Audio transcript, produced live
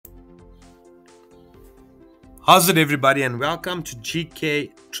How's it, everybody, and welcome to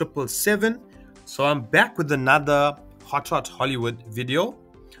GK 777. So I'm back with another Hot Hollywood video,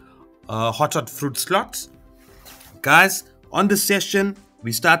 Hot Fruit Slots. Guys, on this session,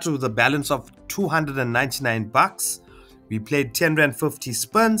 we started with a balance of 299 bucks. We played 10 Rand 50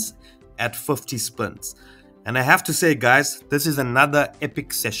 spins at 50 spins. And I have to say, guys, this is another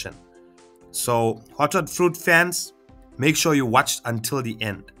epic session. So Hot Fruit fans, make sure you watch until the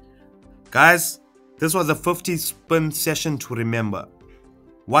end. Guys, this was a 50 spin session to remember.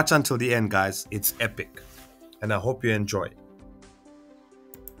 Watch until the end, guys. It's epic. And I hope you enjoy.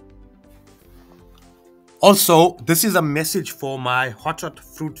 Also, this is a message for my Hot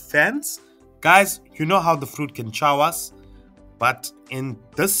Fruit fans. Guys, you know how the fruit can chow us. But in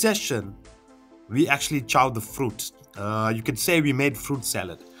this session, we actually chow the fruit. You could say we made fruit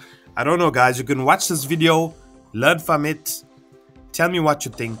salad. I don't know, guys. You can watch this video, learn from it. Tell me what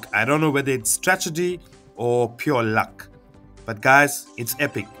you think. I don't know whether it's strategy or pure luck. But guys, it's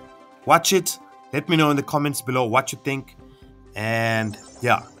epic. Watch it. Let me know in the comments below what you think. And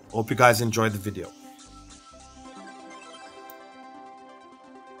yeah, hope you guys enjoy the video.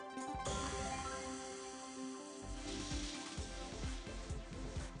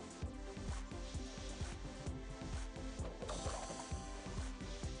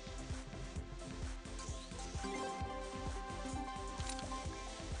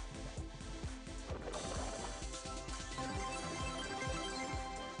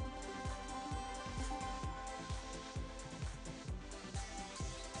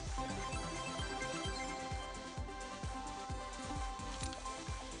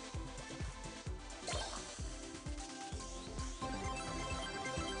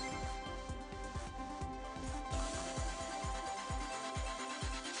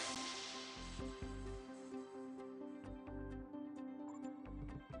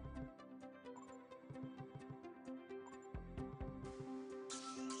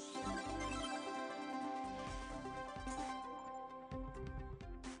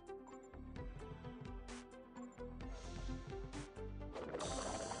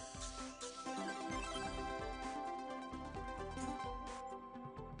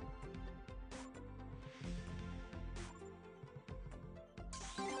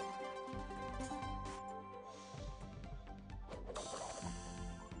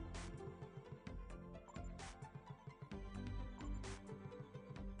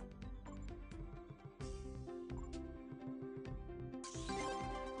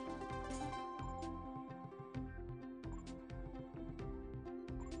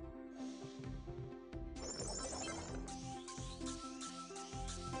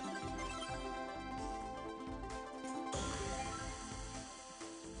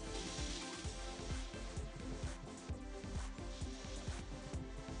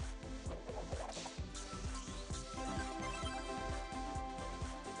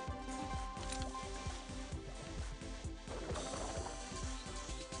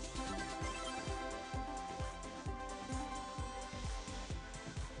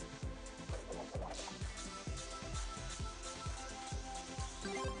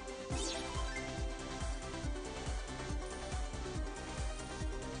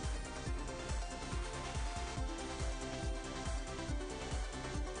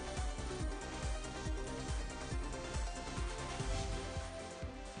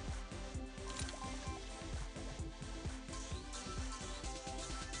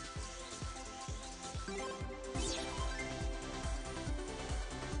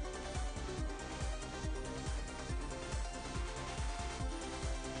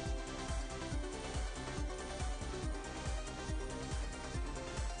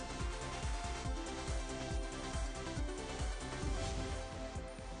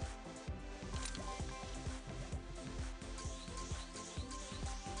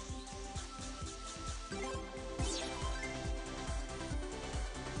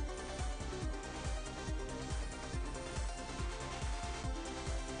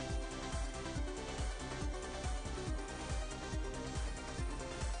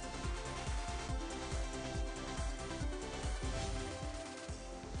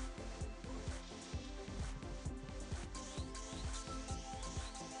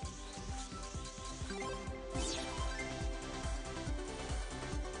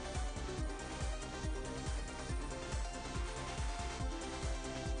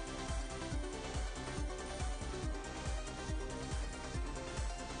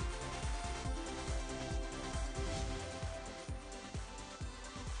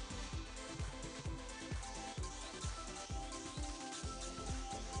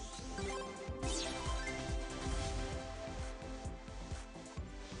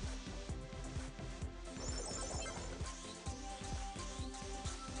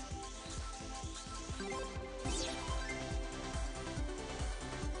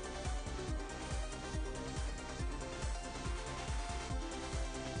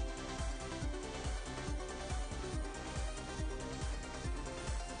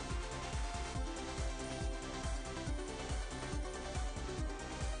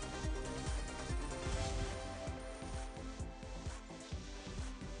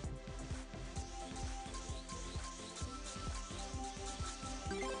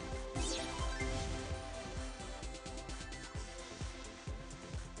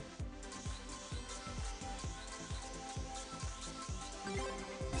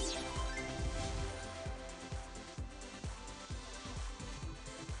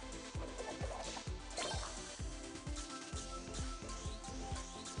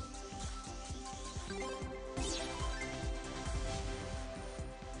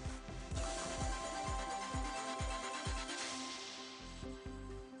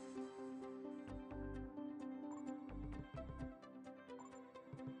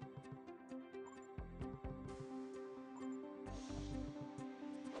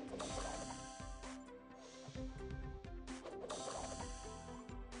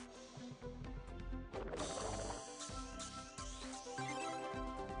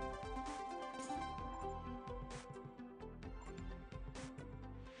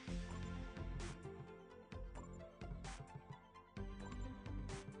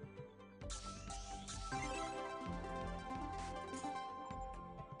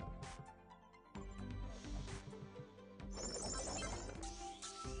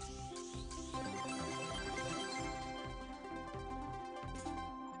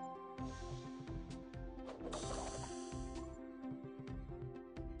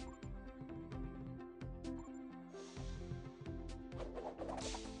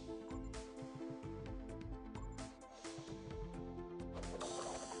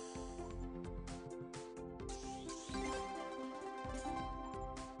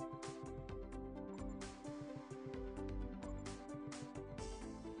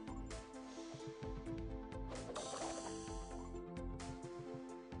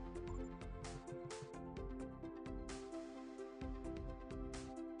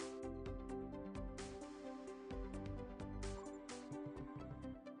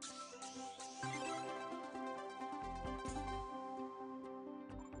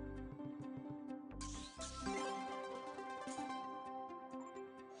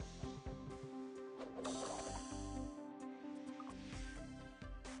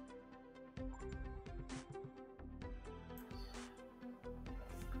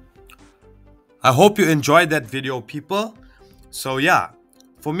 I hope you enjoyed that video, people. So yeah,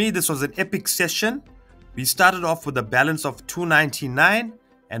 for me, this was an epic session. We started off with a balance of $299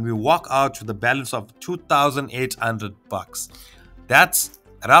 and we walk out with a balance of 2,800 bucks. That's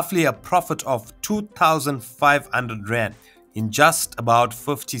roughly a profit of 2,500 Rand in just about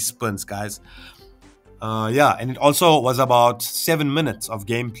 50 spins, guys. Yeah, and it also was about 7 minutes of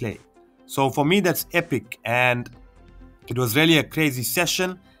gameplay. So for me, that's epic, and it was really a crazy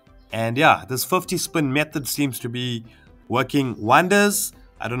session. And yeah, this 50 spin method seems to be working wonders.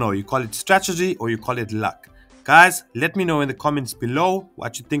 I don't know, you call it strategy or you call it luck. Guys, let me know in the comments below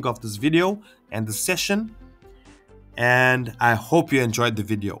what you think of this video and the session. And I hope you enjoyed the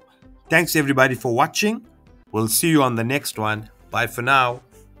video. Thanks everybody for watching. We'll see you on the next one. Bye for now.